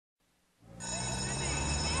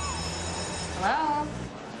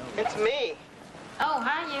It's me. Oh,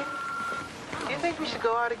 hi, you. Do you think we should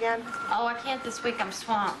go out again? Oh, I can't this week. I'm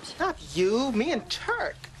swamped. Not you, me and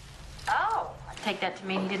Turk. Oh, I take that to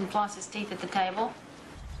mean he didn't floss his teeth at the table.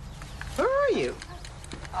 Where are you?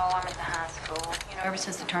 Oh, I'm at the high school. You know, ever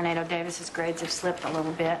since the tornado, Davis's grades have slipped a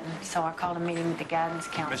little bit, and so I called a meeting with the guidance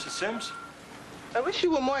counselor. Mrs. Sims? I wish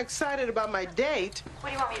you were more excited about my date. What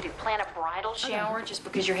do you want me to do, plan a bridal shower just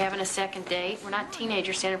because you're having a second date? We're not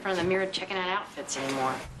teenagers standing in front of the mirror checking out outfits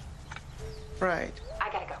anymore. Right.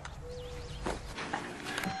 I gotta go.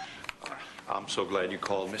 I'm so glad you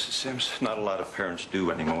called, Mrs. Sims. Not a lot of parents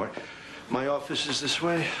do anymore. My office is this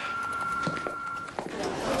way.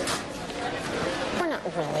 We're not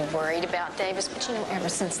really worried about Davis, but you know, ever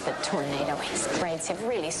since the tornado, his grades have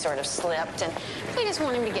really sort of slipped, and we just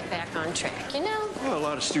want him to get back on track, you know? Well, a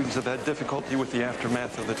lot of students have had difficulty with the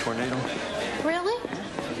aftermath of the tornado. Really?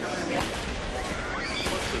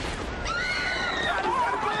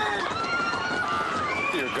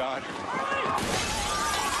 Dear God.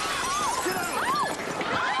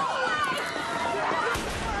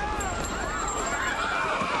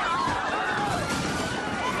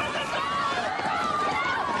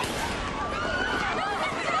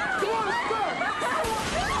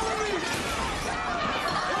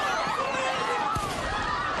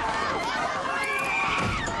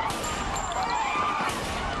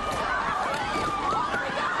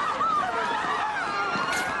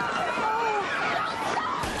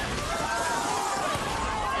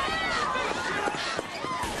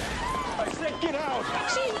 Get out!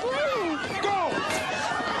 She's bleeding! Go!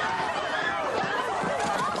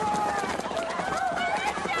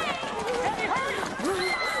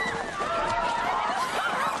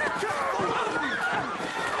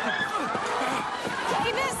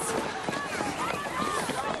 Davis!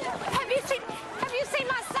 Have you seen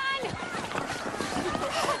my son?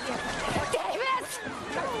 Davis!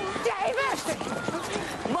 Davis!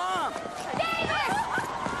 Mom! Davis!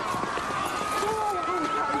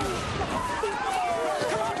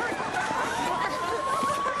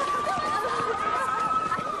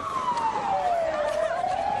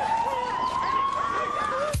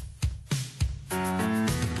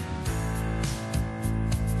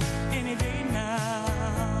 Any day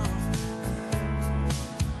now,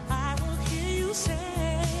 I will hear you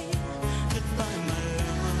say goodbye, my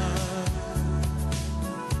love,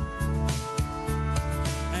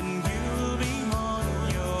 and you'll be on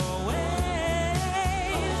your way.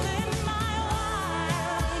 Then my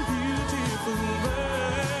wild, beautiful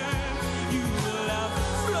bird, you will have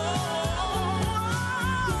flown.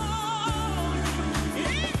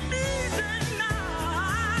 It isn't now.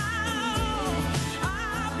 I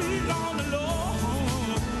belong alone.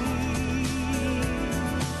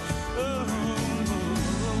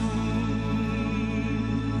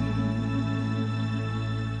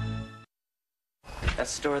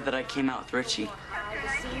 That's the store that I came out with Richie.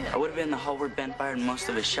 I would have been in the hall where Ben fired most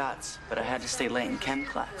of his shots, but I had to stay late in chem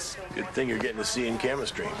class. Good thing you're getting to see in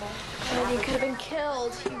chemistry. And he could have been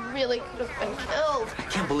killed. He really could have been killed. I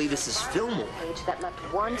can't believe this is Fillmore. That left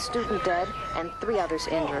one student dead and 3 others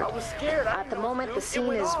injured. At the moment, the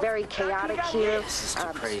scene is very chaotic here. This is too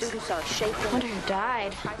crazy. Students are shaking. I wonder who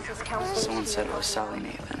died. Someone said it was Sally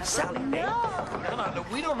Nathan. Sally Nathan? Come on,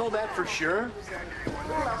 we don't know that for sure.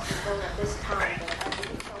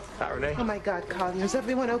 Hi, Renee. Oh, my God, Colin, is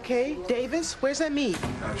everyone okay? Davis, where's that meat?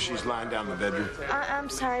 She's lying down in the bedroom. I'm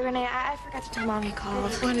sorry, Renee. I forgot to tell Mom you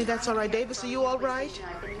called. Honey, that's all right. Davis, are you all right?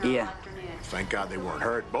 Yeah. Thank God they weren't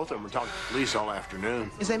hurt. Both of them were talking to the police all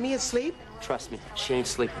afternoon. Is Amy asleep? Trust me, she ain't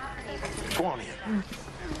sleeping. Go on in.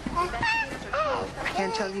 I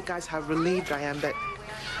can't tell you guys how relieved I am that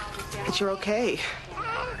you're okay.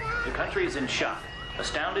 The country is in shock,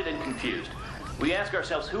 astounded and confused. We ask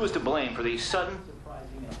ourselves who is to blame for these sudden...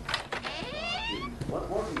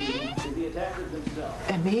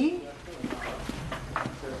 Emmy?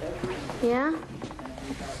 Yeah?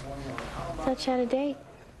 Thought you had a date.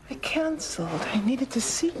 I canceled. I needed to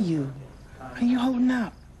see you. How are you holding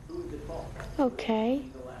up? Okay.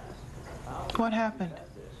 What happened?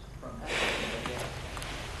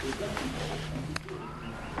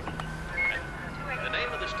 The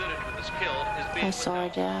name of the student who was killed is being... I saw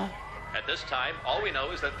her dad. At this time, all we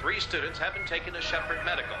know is that 3 students have been taken to Shepherd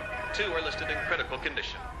Medical. 2 are listed in critical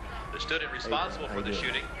condition. The student responsible for the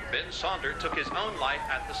shooting, Ben Saunder, took his own life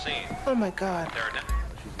at the scene. Oh, my God. There are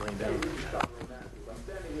She's laying down.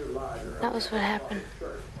 That was what happened.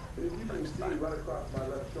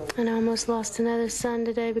 And I almost lost another son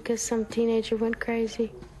today because some teenager went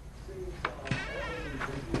crazy.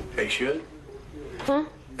 Hey, Shug? Huh?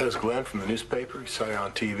 That was Glenn from the newspaper. He saw you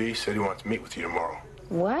on TV. Said he wants to meet with you tomorrow.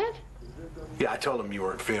 What? Yeah, I told him you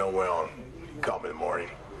weren't feeling well, and he called me in the morning.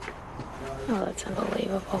 Oh, that's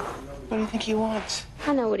unbelievable. What do you think he wants?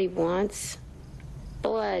 I know what he wants.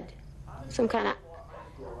 Blood. Some kind of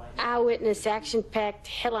eyewitness, action-packed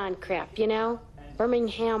headline crap, you know?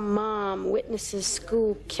 Birmingham mom witnesses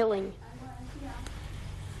school killing.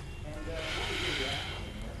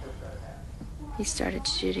 He started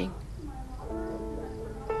shooting.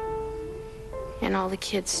 And all the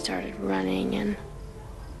kids started running, and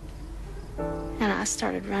I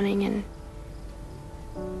started running, and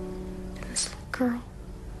this little girl,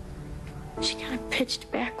 she kind of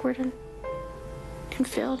pitched backward and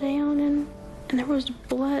fell down, and there was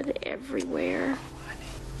blood everywhere.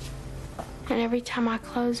 And every time I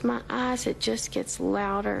close my eyes, it just gets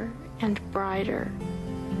louder and brighter.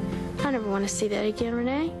 I never want to see that again,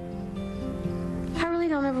 Renee. I really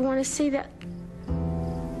don't ever want to see that. I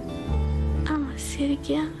don't want to see it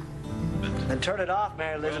again. Then turn it off,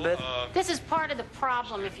 Mary Elizabeth. This is part of the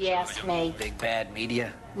problem, if you ask me. Big bad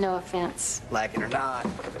media. No offense. Like it or not,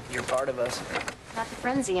 you're part of us. Not the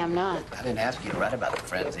frenzy, I'm not. I didn't ask you to write about the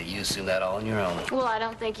frenzy. You assumed that all on your own. Well, I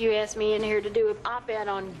don't think you asked me in here to do an op-ed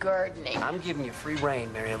on gardening. I'm giving you free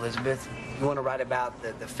reign, Mary Elizabeth. You want to write about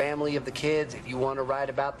the family of the kids, if you want to write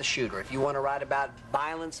about the shooter, if you want to write about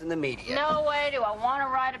violence in the media. No way do I want to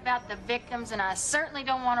write about the victims, and I certainly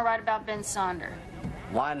don't want to write about Ben Sonder.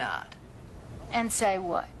 Why not? And say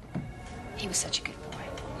what? He was such a good boy.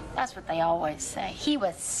 That's what they always say. He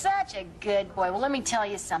was such a good boy. Well, let me tell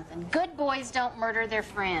you something. Good boys don't murder their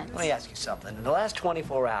friends. Let me ask you something. In the last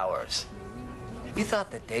 24 hours, you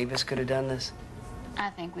thought that Davis could have done this? I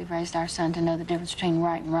think we've raised our son to know the difference between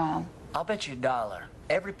right and wrong. I'll bet you $1.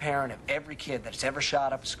 Every parent of every kid that's ever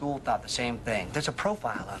shot up a school thought the same thing. There's a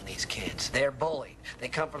profile on these kids. They're bullied. They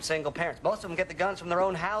come from single parents. Most of them get the guns from their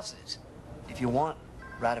own houses. If you want,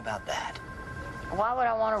 write about that. Why would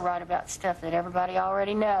I want to write about stuff that everybody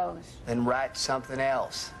already knows? Then write something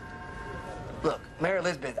else. Look, Mary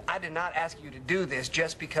Elizabeth, I did not ask you to do this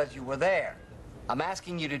just because you were there. I'm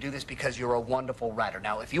asking you to do this because you're a wonderful writer.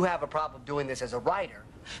 Now, if you have a problem doing this as a writer,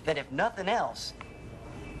 then if nothing else,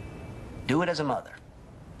 do it as a mother.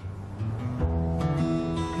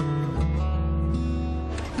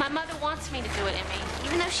 My mother wants me to do it, Emmy.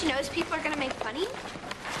 Even though she knows people are going to make fun of you?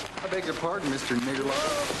 I beg your pardon, Mr.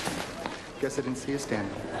 Niggerlock. Guess I didn't see you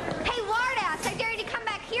standing. Hey, lardass, I dare you to come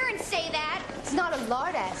back here and say that. He's not a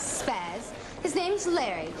lardass, Spaz. His name's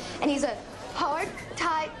Larry, and he's a hard,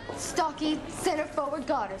 tight, stocky, center-forward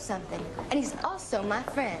guard or something. And he's also my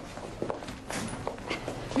friend.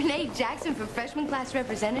 Renee Jackson for freshman class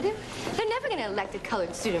representative? They're never going to elect a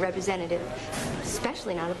colored student representative,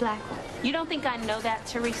 especially not a black one. You don't think I know that,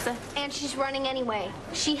 Teresa? And she's running anyway.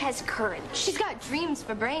 She has courage. She's got dreams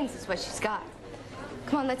for brains is what she's got.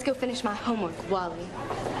 Come on, let's go finish my homework, Wally.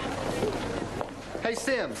 Hey,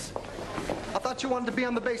 Sims. I thought you wanted to be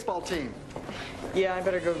on the baseball team. Yeah, I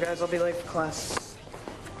better go, guys. I'll be late for class.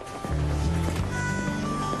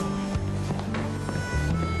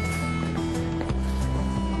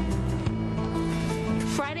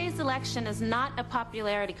 Friday's election is not a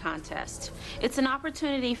popularity contest. It's an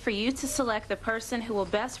opportunity for you to select the person who will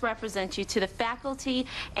best represent you to the faculty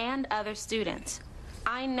and other students.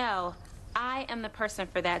 I know I am the person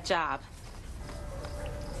for that job.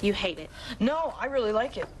 You hate it. No, I really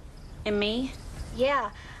like it. And me? Yeah.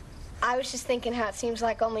 I was just thinking how it seems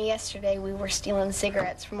like only yesterday we were stealing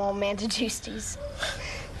cigarettes from old man DeGiusti's.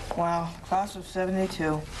 Wow, class of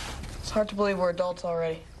 72. It's hard to believe we're adults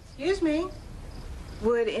already. Excuse me.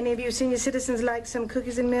 Would any of you senior citizens like some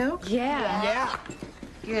cookies and milk? Yeah.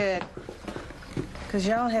 Good. Because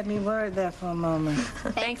y'all had me worried there for a moment.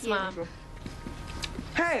 Thanks, Mom.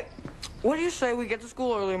 Hey, what do you say we get to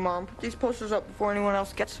school early, Mom? Put these posters up before anyone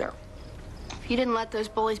else gets there. If you didn't let those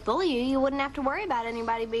bullies bully you, you wouldn't have to worry about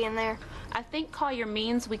anybody being there. I think Collier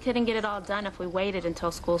means we couldn't get it all done if we waited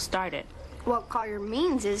until school started. What Collier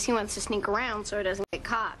means is he wants to sneak around so he doesn't get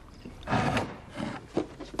caught.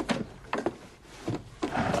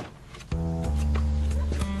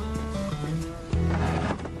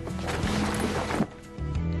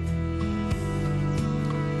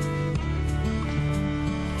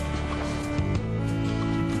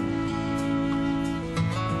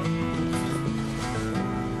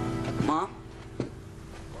 Mom?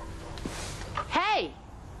 Hey!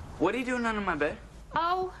 What are you doing under my bed?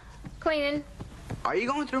 Oh, cleaning. Are you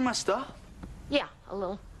going through my stuff? Yeah, a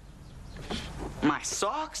little. My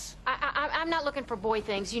socks? I'm not looking for boy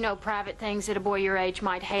things, you know, private things that a boy your age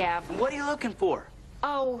might have. What are you looking for?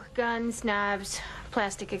 Oh, guns, knives,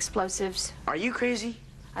 plastic explosives. Are you crazy?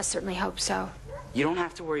 I certainly hope so. You don't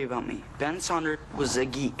have to worry about me. Ben Sonder was a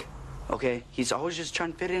geek, okay? He's always just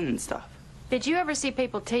trying to fit in and stuff. Did you ever see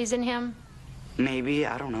people teasing him? Maybe,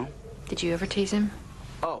 I don't know. Did you ever tease him?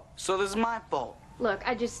 Oh, so this is my fault. Look,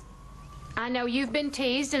 I know you've been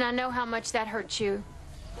teased, and I know how much that hurts you.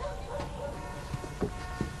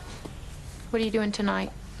 What are you doing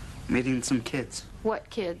tonight? Meeting some kids. What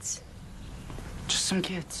kids? Just some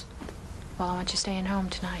kids. Well, I want you staying home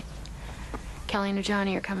tonight. Kelly and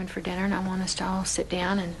Johnny are coming for dinner, and I want us to all sit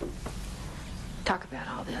down and talk about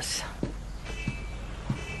all this.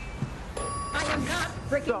 I am not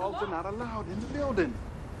breaking Dogs the are law. not allowed in the building.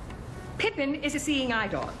 Pippin is a seeing eye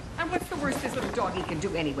dog. And what's the worst this little doggy can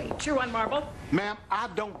do anyway? Chew on marble? Ma'am, I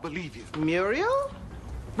don't believe you. Muriel?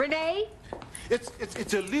 Renee?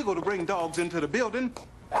 It's illegal to bring dogs into the building,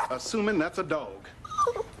 assuming that's a dog.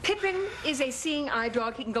 Pippin is a seeing eye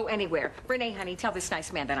dog. He can go anywhere. Renee, honey, tell this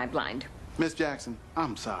nice man that I'm blind. Miss Jackson,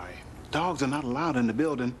 I'm sorry. Dogs are not allowed in the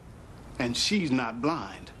building, and she's not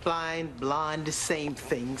blind. Blind, blonde, the same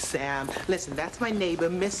thing, Sam. Listen, that's my neighbor,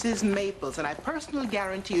 Mrs. Maples, and I personally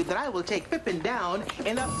guarantee you that I will take Pippin down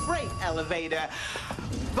in a freight elevator.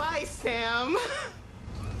 Bye, Sam.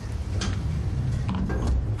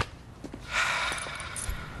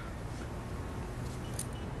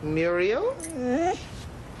 Muriel?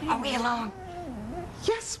 Are we alone?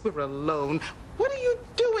 Yes, we're alone. What are you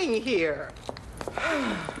doing here?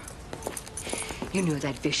 You knew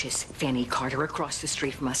that vicious Fanny Carter across the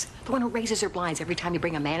street from us, the one who raises her blinds every time you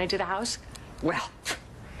bring a man into the house? Well,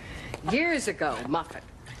 years ago, Muffet,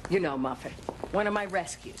 you know Muffet, one of my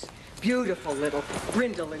rescues, beautiful little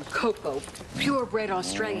brindle and cocoa, purebred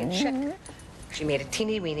Australian chick. She made a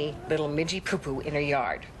teeny-weeny little midgy poo-poo in her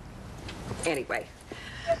yard. Anyway,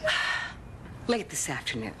 late this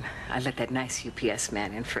afternoon, I let that nice UPS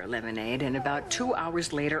man in for a lemonade, and about 2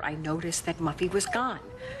 hours later, I noticed that Muffy was gone.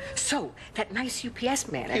 So, that nice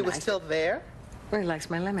UPS man... He was still there? Well, he likes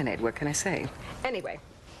my lemonade, what can I say? Anyway,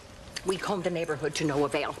 we combed the neighborhood to no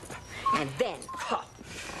avail. And then,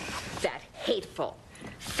 that hateful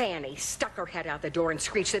Fanny stuck her head out the door and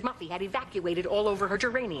screeched that Muffy had evacuated all over her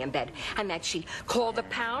geranium bed, and that she called the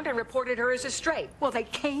pound and reported her as a stray. Well, they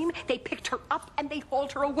came, they picked her up, and they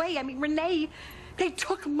hauled her away. I mean, Renee, they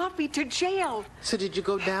took Muffy to jail. So did you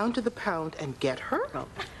go down to the pound and get her? Well,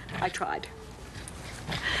 I tried.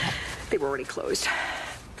 They were already closed.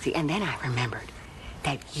 See, and then I remembered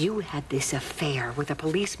that you had this affair with a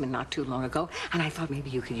policeman not too long ago, and I thought maybe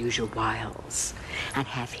you could use your wiles and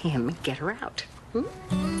have him get her out. Hmm?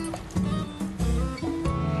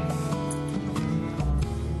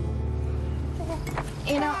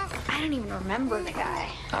 You know, I don't even remember the guy.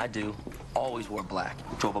 I do. Always wore black.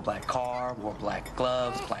 Drove a black car, wore black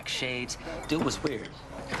gloves, black shades. Dude was weird.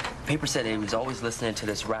 Paper said he was always listening to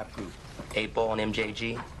this rap group, 8-Ball and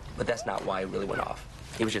MJG, but that's not why he really went off.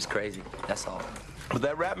 He was just crazy, that's all. But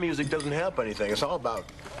that rap music doesn't help anything. It's all about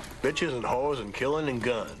bitches and hoes and killing and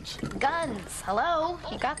guns. Guns. Hello?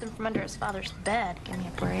 He got them from under his father's bed. Give me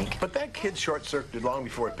a break. But that kid short-circuited long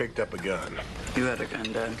before he picked up a gun. You had a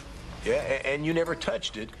gun, Dad. Yeah, and you never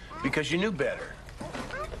touched it because you knew better.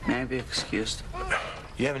 May I be excused?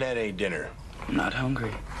 You haven't had any dinner. I'm not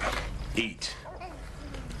hungry. Eat.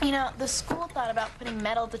 You know, the school thought about putting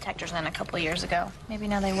metal detectors in a couple years ago. Maybe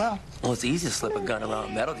now they will. Well, it's easy to slip a gun around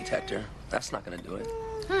a metal detector. That's not gonna do it.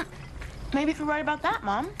 Maybe if you're right about that,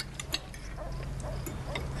 Mom.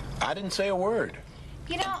 I didn't say a word.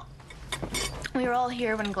 You know, we were all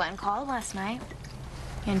here when Glenn called last night.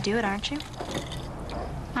 You're gonna do it, aren't you?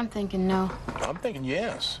 I'm thinking no. I'm thinking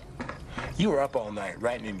yes. You were up all night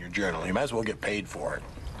writing in your journal. You might as well get paid for it.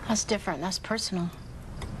 That's different. That's personal.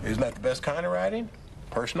 Isn't that the best kind of writing?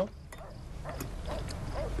 Personal?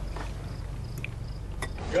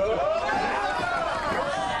 Why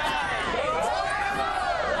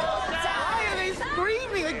are they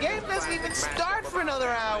screaming? The game doesn't even start for another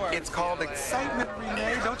hour. It's called excitement,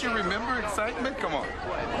 Renee. Don't you remember excitement? Come on.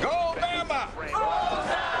 Go, Bama!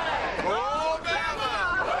 Go, Bama!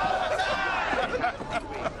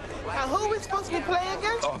 Now, who are we supposed to be playing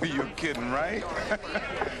against? Oh, you're kidding, right?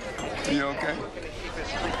 You okay?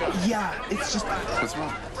 Yeah, it's just... What's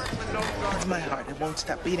wrong? It's my heart. It won't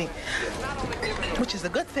stop beating. Which is a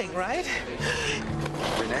good thing, right?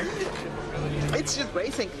 Renee? It's just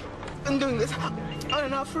racing. I'm doing this on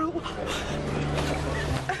and off for a while.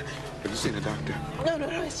 Have you seen a doctor? No,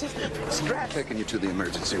 it's just stress. Taking you to the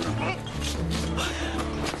emergency room.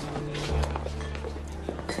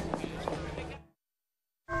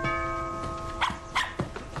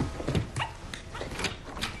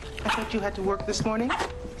 I thought you had to work this morning.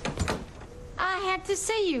 I had to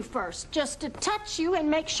see you first, just to touch you and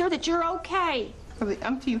make sure that you're okay. For the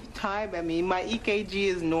umpteenth time, my EKG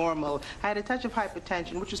is normal. I had a touch of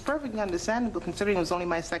hypertension, which is perfectly understandable considering it was only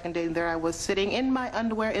my second day and there I was sitting in my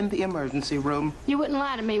underwear in the emergency room. You wouldn't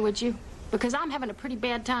lie to me, would you? Because I'm having a pretty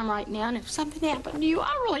bad time right now, and if something happened to you,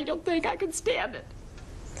 I really don't think I could stand it.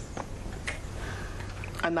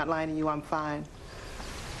 I'm not lying to you, I'm fine.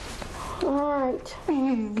 All right.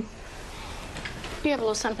 You have a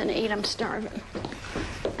little something to eat, I'm starving.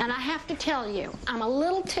 And I have to tell you, I'm a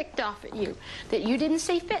little ticked off at you that you didn't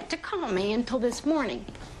see fit to call me until this morning.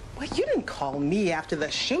 Well, you didn't call me after the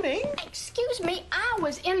shooting. Excuse me, I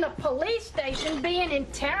was in the police station being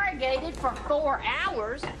interrogated for 4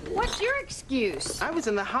 hours. What's your excuse? I was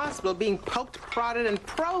in the hospital being poked, prodded, and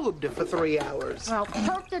probed for 3 hours. Well,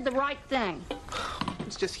 Perk did the right thing.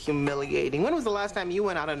 It's just humiliating. When was the last time you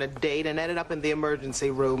went out on a date and ended up in the emergency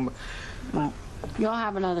room? Well, you'll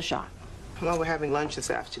have another shot. Well, we're having lunch this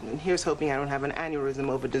afternoon. Here's hoping I don't have an aneurysm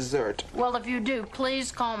over dessert. Well, if you do,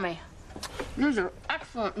 please call me. These are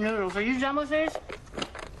excellent noodles. Are you done with these?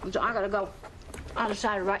 I gotta go. I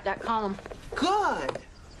decided to write that column. Good.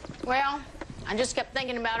 Well, I just kept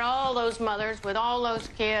thinking about all those mothers with all those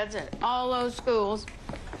kids and all those schools.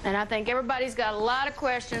 And I think everybody's got a lot of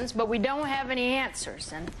questions, but we don't have any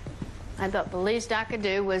answers. And I thought the least I could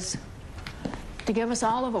do was to give us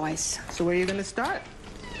all a voice. So where are you going to start?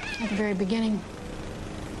 At the very beginning.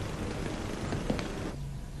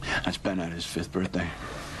 That's Ben at his 5th birthday.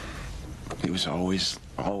 He was always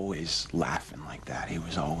laughing like that. He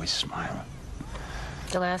was always smiling.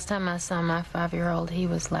 The last time I saw my 5-year-old, he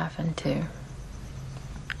was laughing too.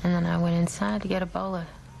 And then I went inside to get a bowl of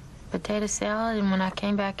potato salad, and when I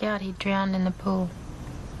came back out, he drowned in the pool.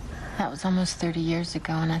 That was almost 30 years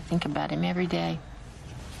ago, and I think about him every day.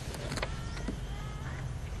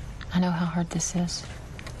 I know how hard this is.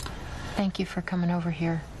 Thank you for coming over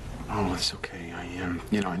here. Oh, it's okay.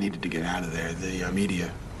 I needed to get out of there. The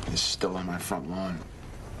media is still on my front lawn.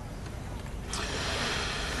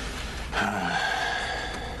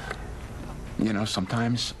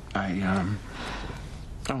 Sometimes I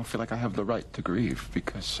don't feel like I have the right to grieve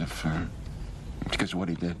because of what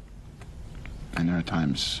he did. And there are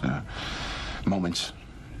times, moments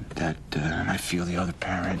that I feel the other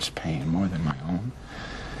parent's pain more than my own.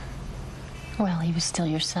 Well, he was still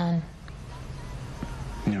your son.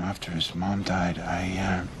 After his mom died,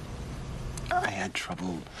 I had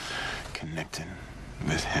trouble connecting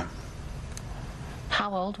with him.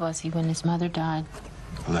 How old was he when his mother died?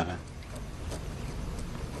 11.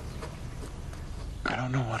 I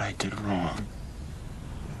don't know what I did wrong.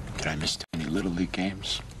 Did I miss too many Little League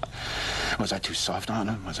games? Was I too soft on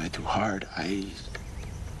him? Was I too hard?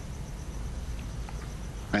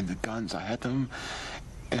 And the guns, I had them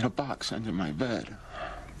in a box under my bed.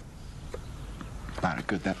 Not a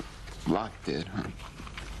good that lock did, huh?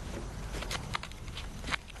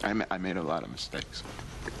 I made a lot of mistakes.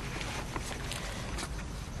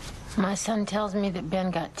 My son tells me that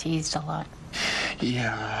Ben got teased a lot.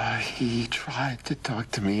 Yeah, he tried to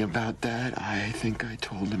talk to me about that. I think I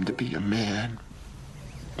told him to be a man.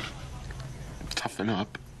 Toughen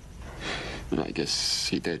up. I guess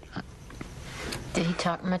he did. Did he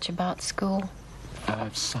talk much about school?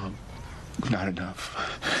 Some. Not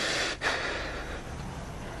enough.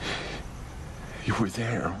 You were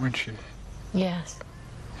there, weren't you? Yes.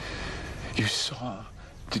 You saw.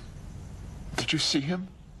 Did you see him?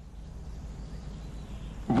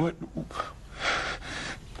 What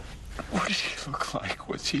did he look like?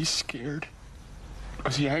 Was he scared?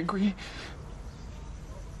 Was he angry?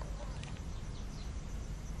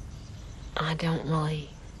 I don't really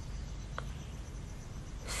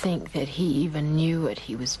think that he even knew what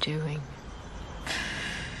he was doing.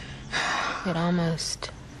 It almost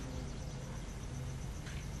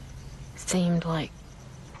seemed like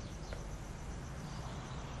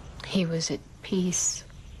he was at peace.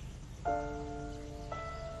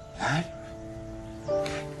 What?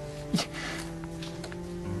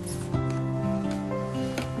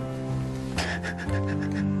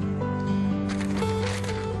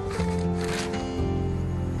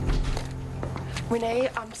 Renee,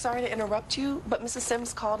 I'm sorry to interrupt you, but Mrs.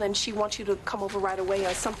 Sims called and she wants you to come over right away.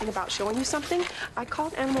 Something about showing you something. I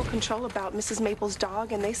called Animal Control about Mrs. Maple's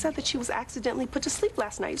dog, and they said that she was accidentally put to sleep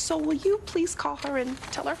last night. So will you please call her and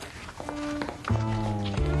tell her?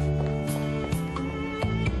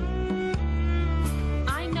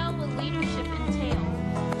 I know what leadership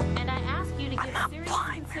entails, and I ask you to give serious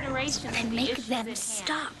consideration to the issues at hand.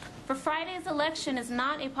 Stop. For Friday's election is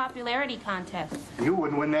not a popularity contest. You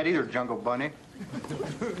wouldn't win that either, Jungle Bunny.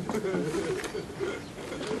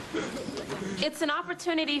 It's an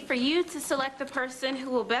opportunity for you to select the person who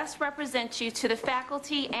will best represent you to the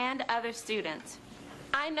faculty and other students.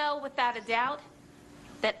 I know without a doubt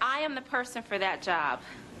that I am the person for that job.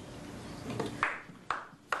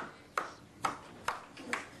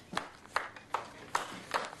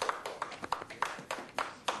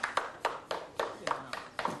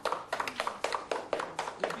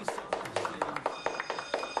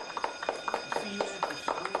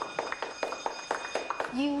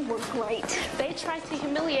 You were great. They tried to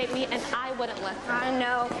humiliate me, and I wouldn't let them. I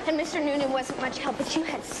know. And Mr. Noonan wasn't much help, but you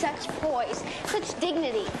had such poise, such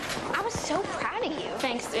dignity. I was so proud of you.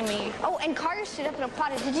 Thanks, Emmy. Oh, and Carter stood up and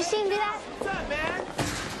applauded. Did you see him do that? What's up, man?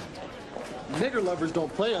 Nigger lovers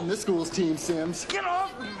don't play on this school's team, Sims. Get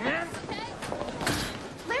off me, man!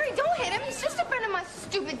 Larry, don't hit him. He's just a friend of my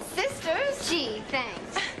stupid sister's. Gee,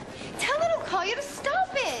 thanks. Tell little Collier to stop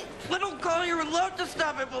it. Little Collier would love to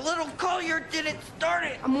stop it, but little Collier didn't start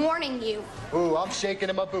it. I'm warning you. Ooh, I'm shaking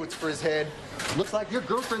in my boots for his head. Looks like your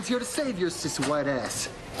girlfriend's here to save your sissy white ass.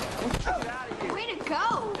 Way to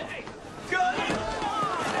go. Hey, go!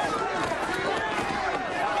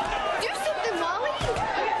 Do something, Molly.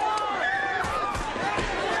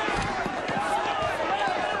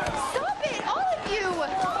 Stop it, all of you.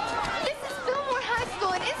 This is Fillmore High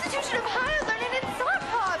School, an institution of higher learning and sock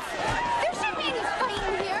hops. There shouldn't be any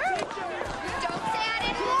fighting here. Don't say I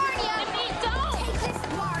didn't warn you. Don't. Take this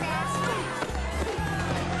smartass.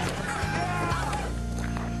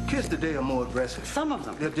 Kids today are more aggressive. Some of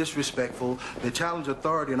them. They're disrespectful. They challenge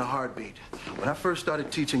authority in a heartbeat. When I first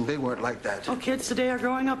started teaching, they weren't like that. Oh, kids today are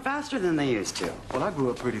growing up faster than they used to. Well, I grew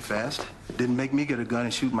up pretty fast. It didn't make me get a gun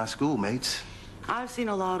and shoot my schoolmates. I've seen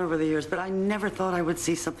a lot over the years, but I never thought I would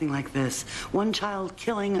see something like this. One child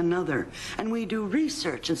killing another. And we do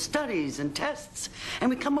research and studies and tests, and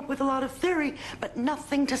we come up with a lot of theory, but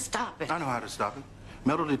nothing to stop it. I know how to stop it.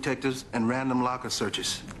 Metal detectors and random locker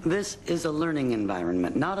searches. This is a learning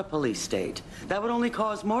environment, not a police state. That would only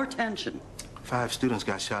cause more tension. 5 students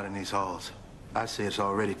got shot in these halls. I say it's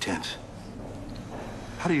already tense.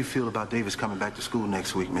 How do you feel about Davis coming back to school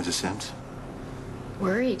next week, Mrs. Sims?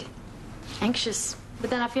 Worried. Anxious. But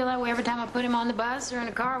then I feel that way every time I put him on the bus or in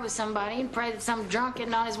a car with somebody and pray that some drunk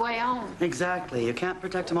isn't on his way home. Exactly. You can't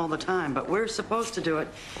protect him all the time, but we're supposed to do it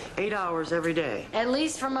 8 hours every day. At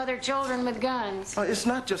least from other children with guns. It's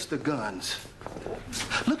not just the guns.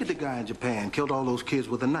 Look at the guy in Japan, killed all those kids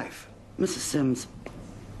with a knife. Mrs. Sims,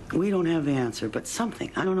 we don't have the answer, but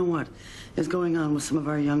something, I don't know what, is going on with some of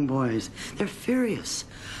our young boys. They're furious,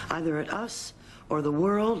 either at us or the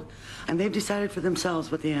world, and they've decided for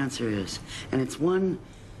themselves what the answer is. And it's one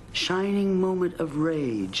shining moment of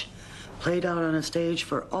rage played out on a stage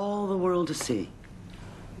for all the world to see.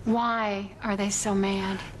 Why are they so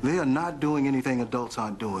mad? They are not doing anything adults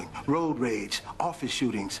aren't doing. Road rage, office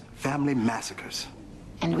shootings, family massacres.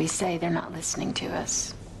 And we say they're not listening to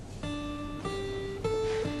us.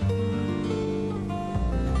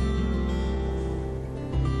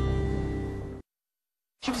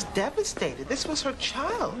 She was devastated. This was her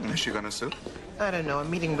child. Is she gonna sue? I don't know.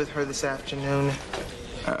 I'm meeting with her this afternoon.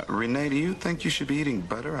 Renee, do you think you should be eating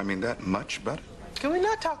butter? I mean, that much butter? Can we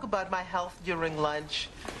not talk about my health during lunch?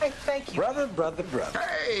 Hey, thank you. Brother.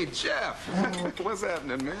 Hey, Jeff. What's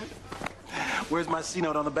happening, man? Where's my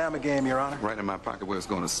C-note on the Bama game, Your Honor? Right in my pocket where it's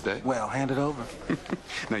going to stay. Well, hand it over.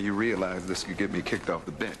 Now, you realize this could get me kicked off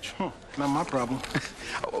the bench. Not my problem.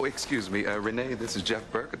 Oh, excuse me. Renee, this is Jeff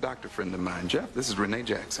Burke, a doctor friend of mine. Jeff, this is Renee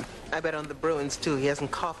Jackson. I bet on the Bruins, too. He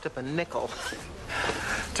hasn't coughed up a nickel.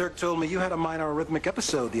 Turk told me you had a minor arrhythmic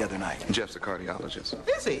episode the other night. Jeff's a cardiologist.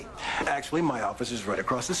 Is he? Actually, my office is right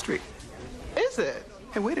across the street. Is it?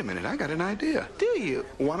 Hey, wait a minute. I got an idea. Do you?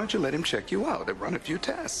 Why don't you let him check you out and run a few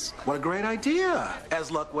tests? What a great idea.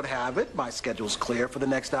 As luck would have it, my schedule's clear for the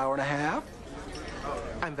next hour and a half.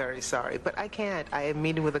 I'm very sorry, but I can't. I am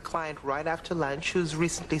meeting with a client right after lunch who's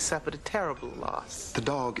recently suffered a terrible loss. The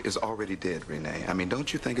dog is already dead, Renee. I mean,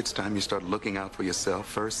 don't you think it's time you start looking out for yourself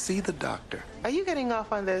first? See the doctor. Are you getting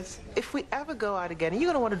off on this? If we ever go out again, are you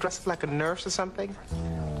going to want to dress up like a nurse or something?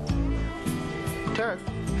 Turk.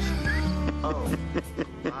 Oh,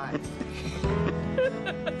 my.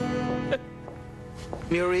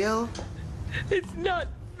 Muriel? It's not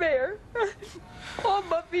fair. All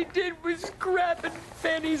Muffy did was grab at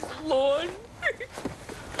Fanny's lawn.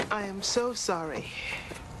 I am so sorry.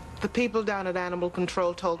 The people down at Animal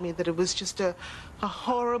Control told me that it was just a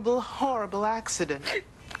horrible, horrible accident.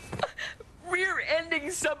 Rear-ending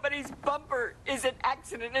somebody's bumper is an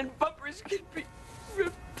accident, and bumpers can be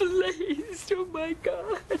replaced. Oh, my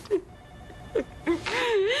God. You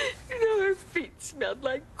know, her feet smelled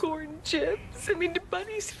like corn chips. I mean, do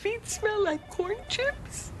Bunny's feet smell like corn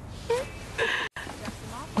chips?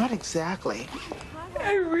 Not exactly.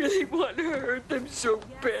 I really want to hurt them so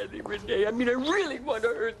badly, Renee. I mean, I really want to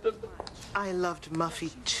hurt them. I loved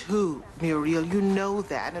Muffy too, Muriel. You know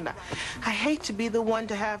that. And I hate to be the one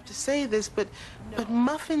to have to say this, but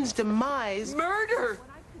Muffin's demise... Murder!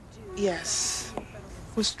 Yes.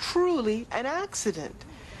 Was truly an accident.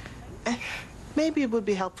 And maybe it would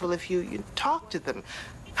be helpful if you talked to them,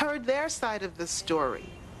 heard their side of the story.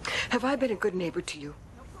 Have I been a good neighbor to you?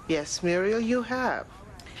 Yes, Muriel, you have.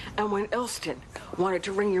 And when Elston wanted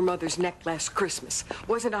to wring your mother's neck last Christmas,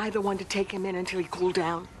 wasn't I the one to take him in until he cooled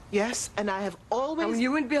down? Yes, and I have always... And when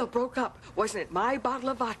you and Bill broke up, wasn't it my bottle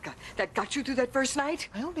of vodka that got you through that first night?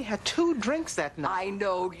 I only had 2 drinks that night. I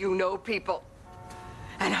know you know people.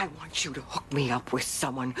 And I want you to hook me up with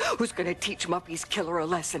someone who's going to teach Muffy's killer a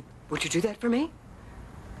lesson. Would you do that for me?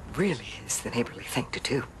 Really is the neighborly thing to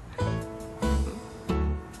do.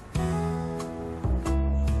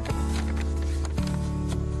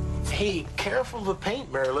 Hey, careful of the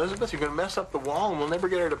paint, Mary Elizabeth. You're going to mess up the wall and we'll never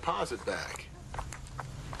get our deposit back.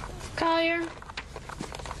 Collier,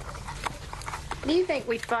 do you think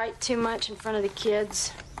we fight too much in front of the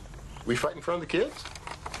kids? We fight in front of the kids?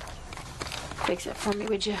 Fix it for me,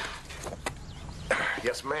 would you?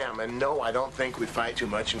 Yes, ma'am. And no, I don't think we fight too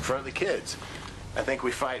much in front of the kids. I think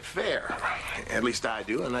we fight fair. At least I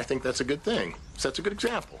do, and I think that's a good thing. Sets a good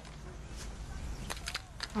example.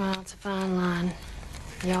 Well, it's a fine line.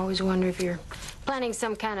 You always wonder if you're planting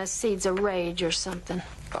some kind of seeds of rage or something.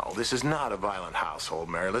 Oh, this is not a violent household,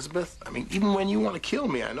 Mary Elizabeth. I mean, even when you want to kill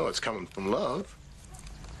me, I know it's coming from love.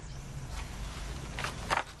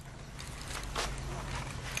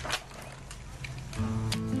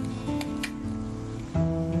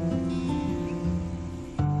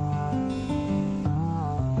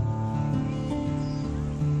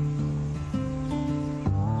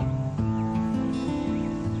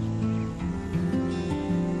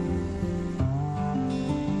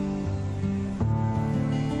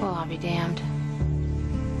 Be damned.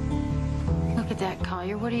 Look at that,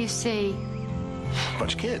 Collier. What do you see?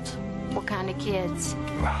 Bunch of kids. What kind of kids?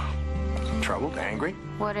 Troubled, angry.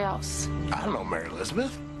 What else? I don't know, Mary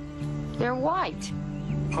Elizabeth. They're white.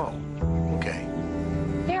 Oh, okay.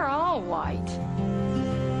 They're all white.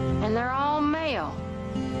 And they're all male.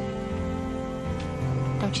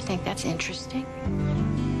 Don't you think that's interesting?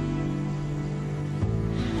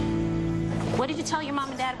 What did you tell your mom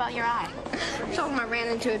and dad about your eye? I told them I ran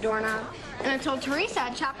into a doorknob. And I told Teresa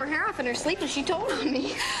I'd chop her hair off in her sleep, and she told on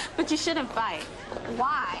me. But you shouldn't fight.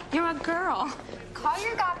 Why? You're a girl.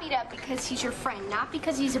 Collier got beat up because he's your friend, not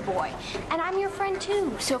because he's a boy. And I'm your friend,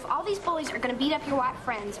 too. So if all these bullies are going to beat up your white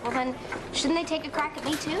friends, well, then shouldn't they take a crack at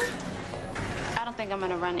me, too? I don't think I'm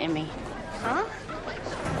going to run Emmy. Huh?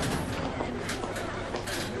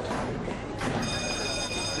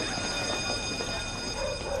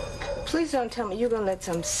 Please don't tell me you're gonna let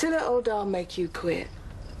some silly old doll make you quit.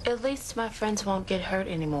 At least my friends won't get hurt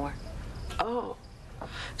anymore. Oh,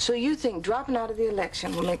 so you think dropping out of the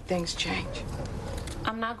election will make things change?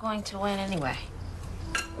 I'm not going to win anyway.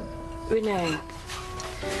 Renee,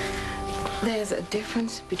 there's a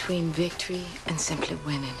difference between victory and simply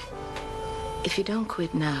winning. If you don't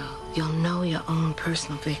quit now, you'll know your own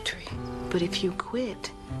personal victory. But if you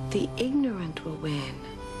quit, the ignorant will win.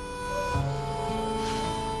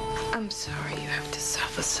 I'm sorry you have to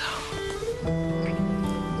suffer so.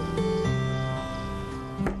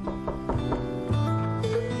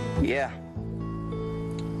 Yeah.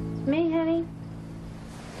 Me, honey?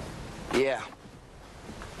 Yeah.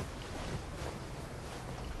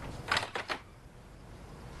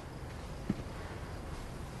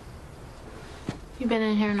 You've been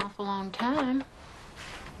in here an awful long time.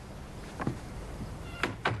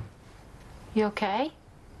 You okay?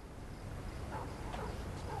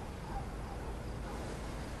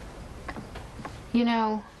 You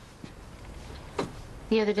know,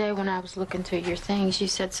 the other day when I was looking through your things, you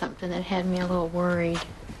said something that had me a little worried.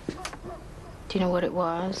 Do you know what it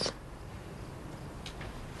was?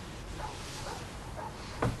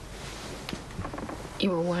 You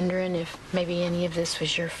were wondering if maybe any of this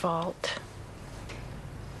was your fault.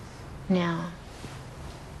 Now,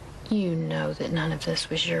 you know that none of this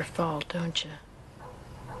was your fault, don't you?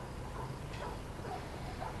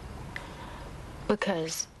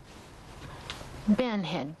 Because Ben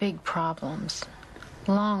had big problems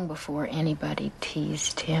long before anybody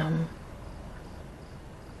teased him.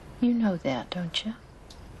 You know that, don't you?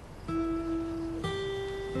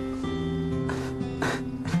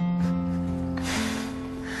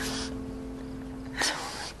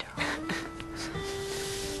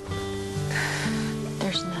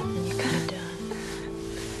 There's nothing you could have done.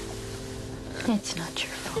 It's not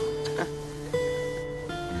your fault.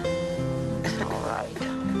 All right.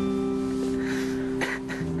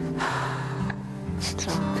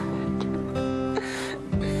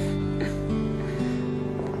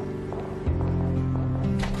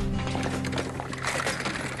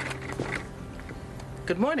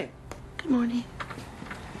 Good morning. Good morning.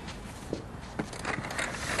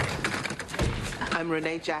 I'm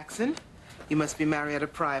Renee Jackson. You must be Marietta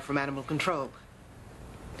Pry from Animal Control.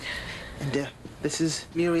 And this is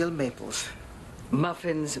Muriel Maples.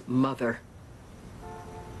 Muffin's mother.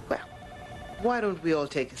 Well, why don't we all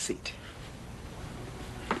take a seat?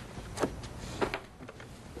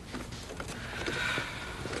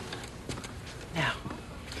 Now,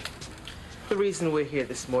 the reason we're here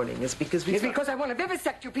this morning is because we... It's because I want to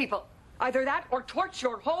vivisect you people. Either that or torch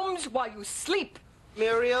your homes while you sleep.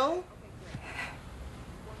 Muriel?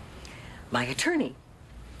 My attorney,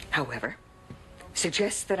 however,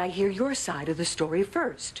 suggests that I hear your side of the story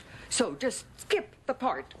first. So just skip the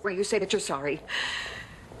part where you say that you're sorry.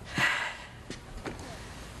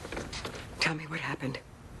 Tell me what happened.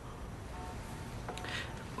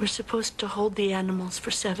 We're supposed to hold the animals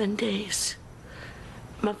for 7 days.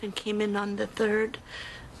 Muffin came in on the 3rd,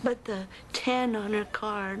 but the 10 on her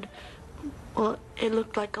card, well, it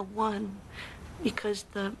looked like a 1 because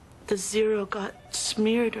the 0 got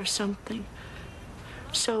smeared or something.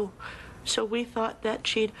 So we thought that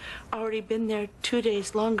she'd already been there 2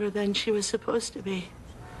 days longer than she was supposed to be.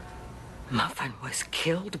 Muffin was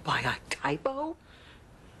killed by a typo?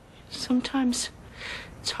 Sometimes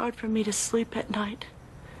it's hard for me to sleep at night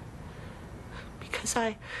because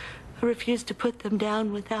I refuse to put them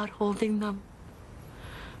down without holding them,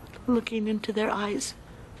 looking into their eyes,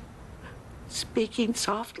 speaking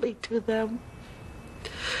softly to them.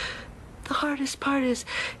 The hardest part is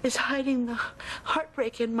hiding the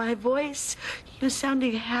heartbreak in my voice,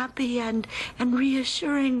 sounding happy and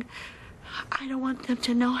reassuring. I don't want them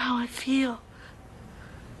to know how I feel.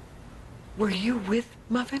 Were you with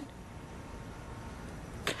Muffin?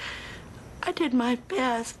 I did my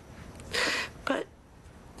best, but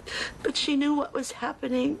she knew what was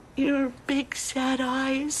happening. Her big sad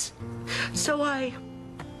eyes. So I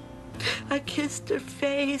kissed her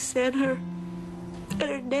face and her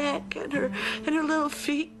neck and her little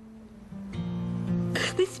feet.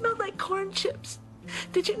 They smelled like corn chips.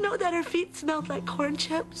 Did you know that her feet smelled like corn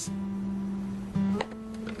chips?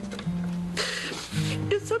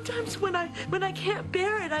 And sometimes when I can't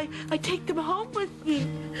bear it, I take them home with me.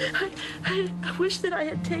 I wish that I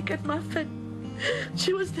had taken Muffin.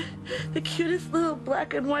 She was the cutest little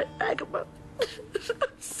black and white Agamemnon. I'm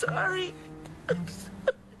sorry.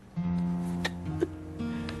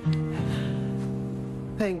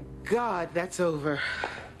 Thank God that's over.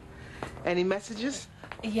 Any messages?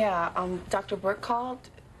 Yeah, Dr. Burke called.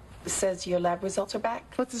 Says your lab results are back.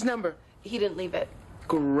 What's his number? He didn't leave it.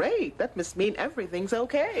 Great. That must mean everything's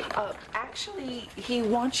okay. Actually, he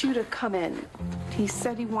wants you to come in. He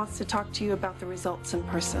said he wants to talk to you about the results in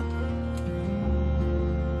person.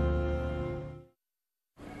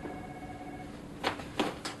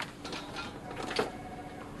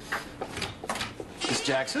 Miss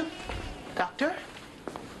Jackson? Doctor?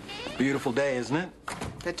 Beautiful day, isn't it?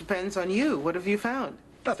 That depends on you. What have you found?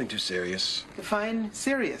 Nothing too serious. Define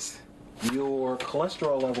serious. Your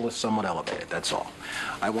cholesterol level is somewhat elevated, that's all.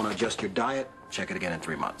 I want to adjust your diet, check it again in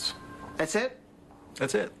 3 months. That's it?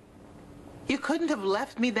 That's it. You couldn't have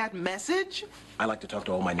left me that message? I like to talk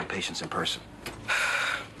to all my new patients in person.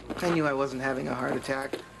 I knew I wasn't having a heart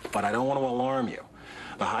attack. But I don't want to alarm you.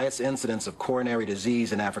 The highest incidence of coronary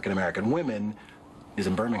disease in African-American women is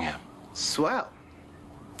in Birmingham. Swell.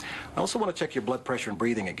 I also want to check your blood pressure and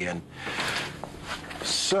breathing again.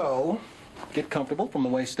 So, get comfortable from the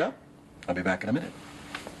waist up. I'll be back in a minute.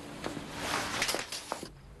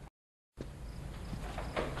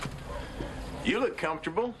 You look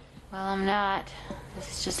comfortable. Well, I'm not. This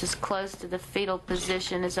is just as close to the fetal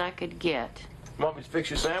position as I could get. Want me to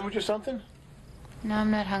fix you a sandwich or something? No,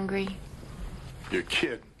 I'm not hungry. You're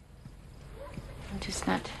kidding. I'm just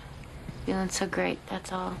not feeling so great,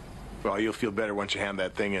 that's all. Well, you'll feel better once you hand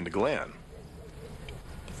that thing in to Glenn.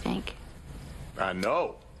 You think? I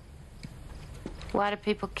know. Why do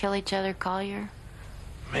people kill each other, Collier?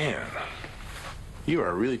 Man, you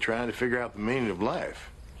are really trying to figure out the meaning of life.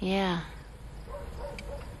 Yeah.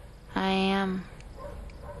 I am.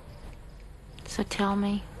 So tell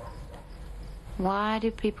me, why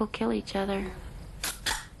do people kill each other?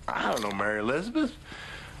 I don't know, Mary Elizabeth.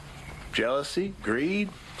 Jealousy, greed,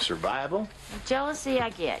 survival. Jealousy, I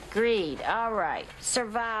get. Greed, all right.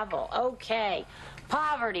 Survival, okay.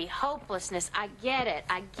 Poverty, hopelessness, I get it.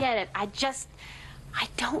 I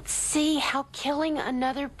don't see how killing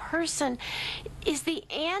another person is the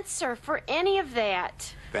answer for any of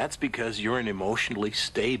that. That's because you're an emotionally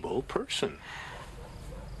stable person.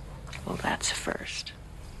 Well, that's a first.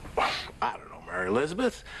 I don't know, Mary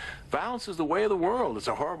Elizabeth. Violence is the way of the world. It's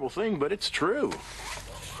a horrible thing, but it's true.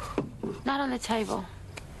 Not on the table.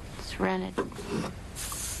 It's rented.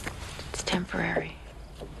 It's temporary.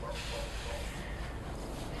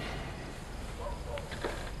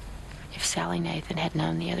 If Sally Nathan had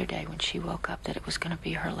known the other day when she woke up that it was going to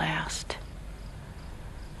be her last,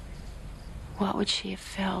 what would she have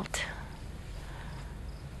felt?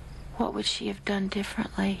 What would she have done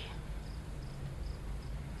differently?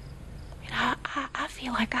 I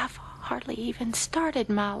feel like I've hardly even started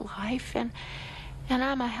my life, and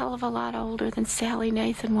I'm a hell of a lot older than Sally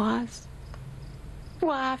Nathan was.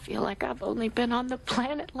 Why, I feel like I've only been on the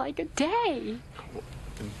planet like a day.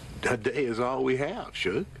 A day is all we have,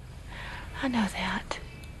 Suge. I know that.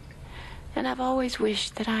 And I've always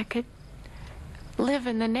wished that I could live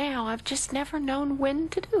in the now. I've just never known when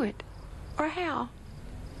to do it, or how.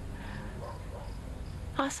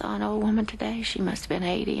 I saw an old woman today. She must have been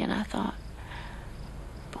 80, and I thought,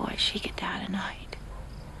 boy, she could die tonight.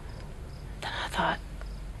 Then I thought,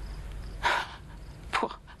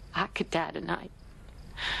 boy, I could die tonight.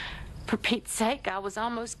 For Pete's sake, I was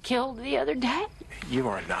almost killed the other day. You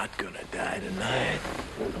are not gonna die tonight.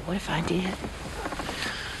 But what if I did?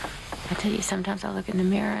 I tell you, sometimes I look in the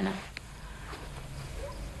mirror and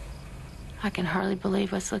I can hardly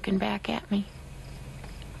believe what's looking back at me.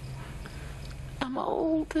 I'm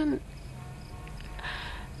old and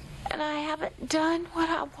I haven't done what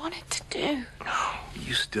I wanted to do.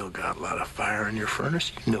 You still got a lot of fire in your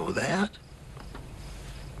furnace. You know that.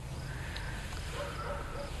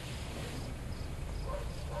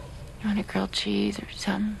 You want a grilled cheese or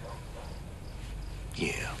something?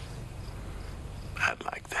 Yeah. I'd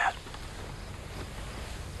like that.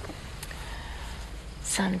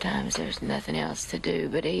 Sometimes there's nothing else to do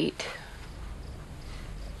but eat.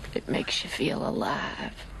 It makes you feel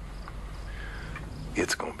alive.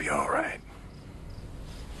 It's gonna be all right.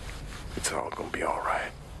 It's all gonna be all right.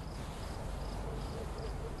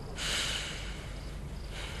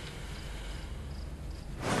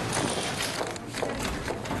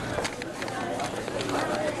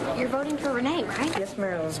 You're voting for Renee, right? Yes,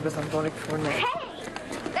 Mary Elizabeth, I'm voting for Renee. Hey!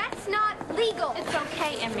 That's not legal! It's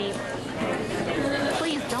okay, Emmy.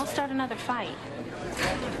 Please, don't start another fight.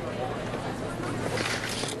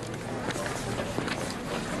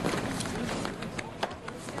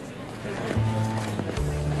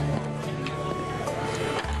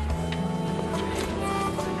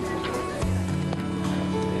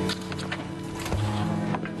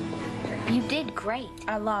 You did great.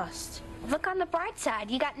 I lost. Look on the bright side.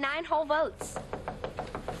 You got 9 whole votes.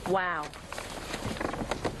 Wow.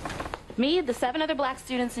 Me, the 7 other black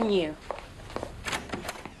students, and you.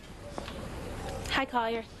 Hi,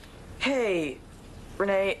 Collier. Hey,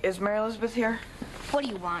 Renee, is Mary Elizabeth here? What do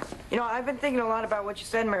you want? You know, I've been thinking a lot about what you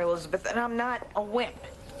said, Mary Elizabeth, and I'm not a wimp.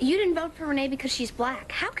 You didn't vote for Renee because she's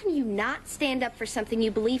black. How can you not stand up for something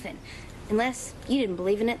you believe in? Unless you didn't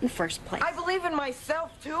believe in it in the first place. I believe in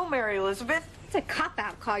myself, too, Mary Elizabeth. It's a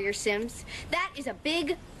cop-out, Collier Sims. That is a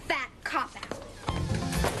big, fat cop-out.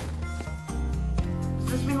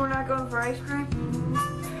 Does this mean we're not going for ice cream?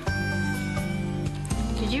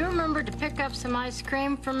 Did you remember to pick up some ice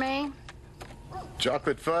cream for me?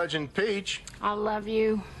 Chocolate fudge and peach. I love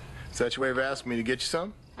you. Is that your way of asking me to get you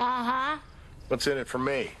some? Uh-huh. What's in it for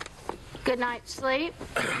me? Good night's sleep.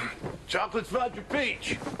 Chocolate fudge or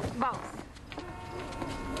peach? Both.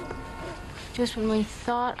 Just when we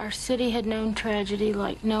thought our city had known tragedy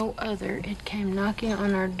like no other, it came knocking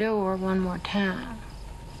on our door one more time.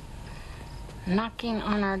 Knocking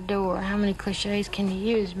on our door. How many cliches can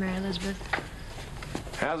you use, Mary Elizabeth?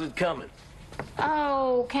 How's it coming?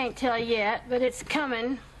 Oh, can't tell yet, but it's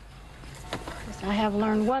coming. Guess I have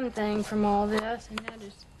learned one thing from all this, and that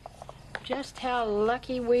is just how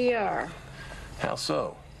lucky we are. How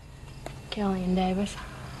so? Kelly and Davis.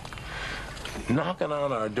 Knocking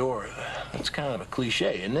on our door, that's kind of a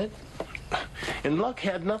cliche, isn't it? And luck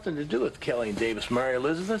had nothing to do with Kelly and Davis, Mary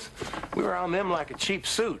Elizabeth. We were on them like a cheap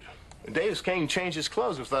suit. Davis came and changed his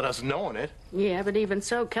clothes without us knowing it. Yeah, but even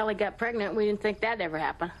so, Kelly got pregnant. We didn't think that'd ever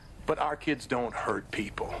happen. But our kids don't hurt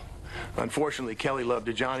people. Unfortunately, Kelly loved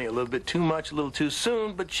her Johnny a little bit too much, a little too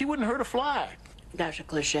soon, but she wouldn't hurt a fly. That's a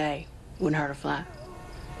cliche. Wouldn't hurt a fly.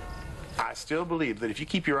 I still believe that if you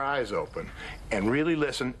keep your eyes open and really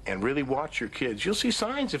listen and really watch your kids, you'll see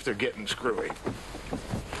signs if they're getting screwy.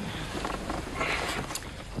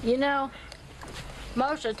 You know,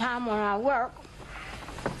 most of the time when I work,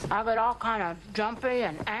 I get all kind of jumpy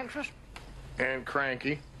and anxious. And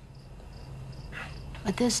cranky.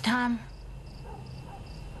 But this time,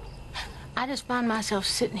 I just find myself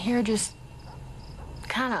sitting here just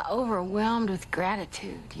kind of overwhelmed with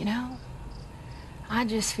gratitude, you know? I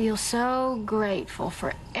just feel so grateful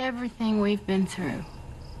for everything we've been through.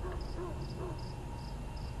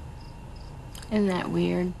 Isn't that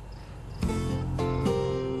weird?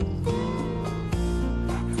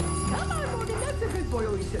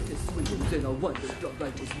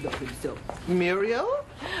 Muriel?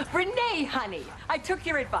 Renee, honey, I took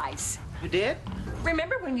your advice. You did?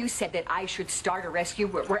 Remember when you said that I should start a rescue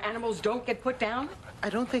where animals don't get put down? I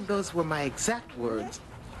don't think those were my exact words.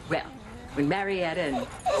 Well, when Marietta and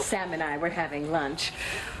Sam and I were having lunch,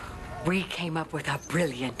 we came up with a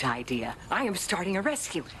brilliant idea. I am starting a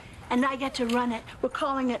rescue. And I get to run it. We're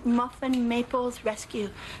calling it Muffin Maples Rescue,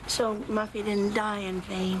 so Muffy didn't die in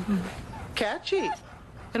vain. Catchy.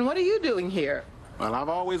 And what are you doing here? Well, I've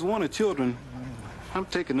always wanted children. I'm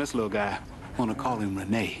taking this little guy. I want to call him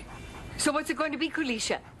Renee. So what's it going to be,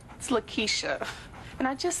 Kulisha? It's Lakeisha. And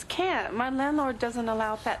I just can't. My landlord doesn't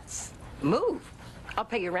allow pets. Move. I'll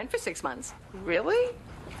pay your rent for 6 months. Really?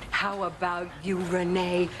 How about you,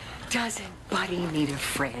 Renee? Doesn't Buddy need a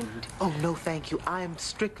friend? Oh, no, thank you. I'm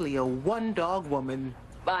strictly a one-dog woman.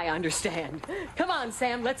 I understand. Come on,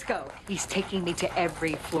 Sam, let's go. He's taking me to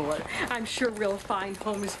every floor. I'm sure we'll find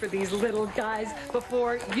homes for these little guys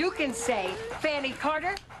before you can say, Fanny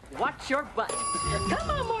Carter, watch your butt. Come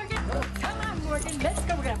on, Morgan. Come on, Morgan. Let's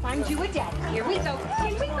go. We're going to find you a daddy. Here we go.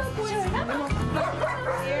 Here we go, boys. Come on.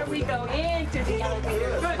 Here we go into the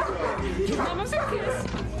elevator. Good. Give Mama a kiss.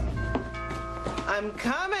 I'm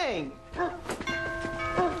coming.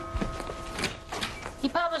 He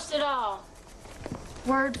published it all.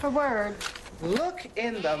 Word for word. Look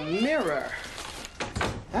in the mirror.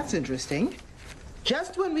 That's interesting.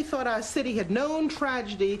 Just when we thought our city had known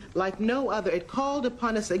tragedy like no other, it called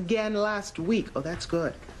upon us again last week. Oh, that's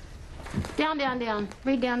good. Down, down, down.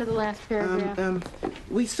 Read down to the last paragraph.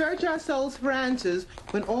 We search our souls for answers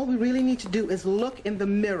when all we really need to do is look in the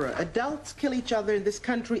mirror. Adults kill each other in this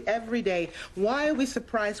country every day. Why are we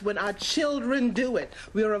surprised when our children do it?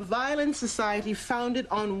 We are a violent society founded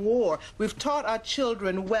on war. We've taught our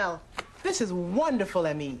children well. This is wonderful,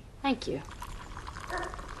 Emmy. Thank you.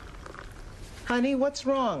 Honey, what's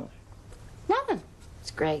wrong? Nothing.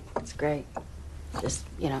 It's great. It's great. Just,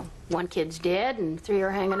 you know, one kid's dead and 3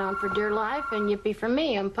 are hanging on for dear life, and yippee for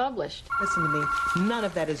me, I'm published. Listen to me. None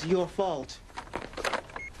of that is your fault.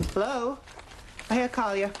 Hello? I hear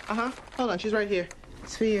Kalia. Hold on, she's right here.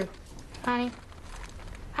 It's for you. Honey?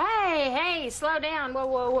 Hey, slow down. Whoa,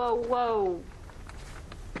 whoa, whoa, whoa.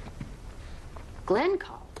 Glenn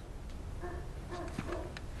called.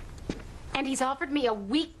 And he's offered me a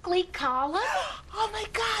weekly column? Oh, my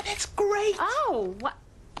God, that's great. Oh, what?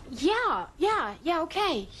 Yeah,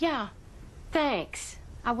 okay, yeah. Thanks.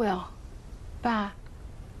 I will. Bye.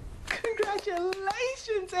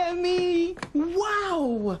 Congratulations, Emmy.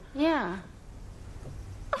 Wow. Yeah.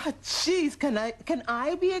 Oh, jeez, can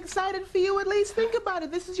I be excited for you at least? Think about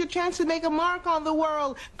it. This is your chance to make a mark on the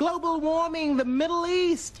world. Global warming, the Middle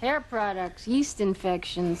East. Hair products, yeast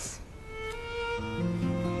infections.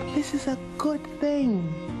 This is a good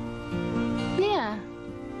thing. Yeah.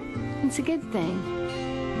 It's a good thing.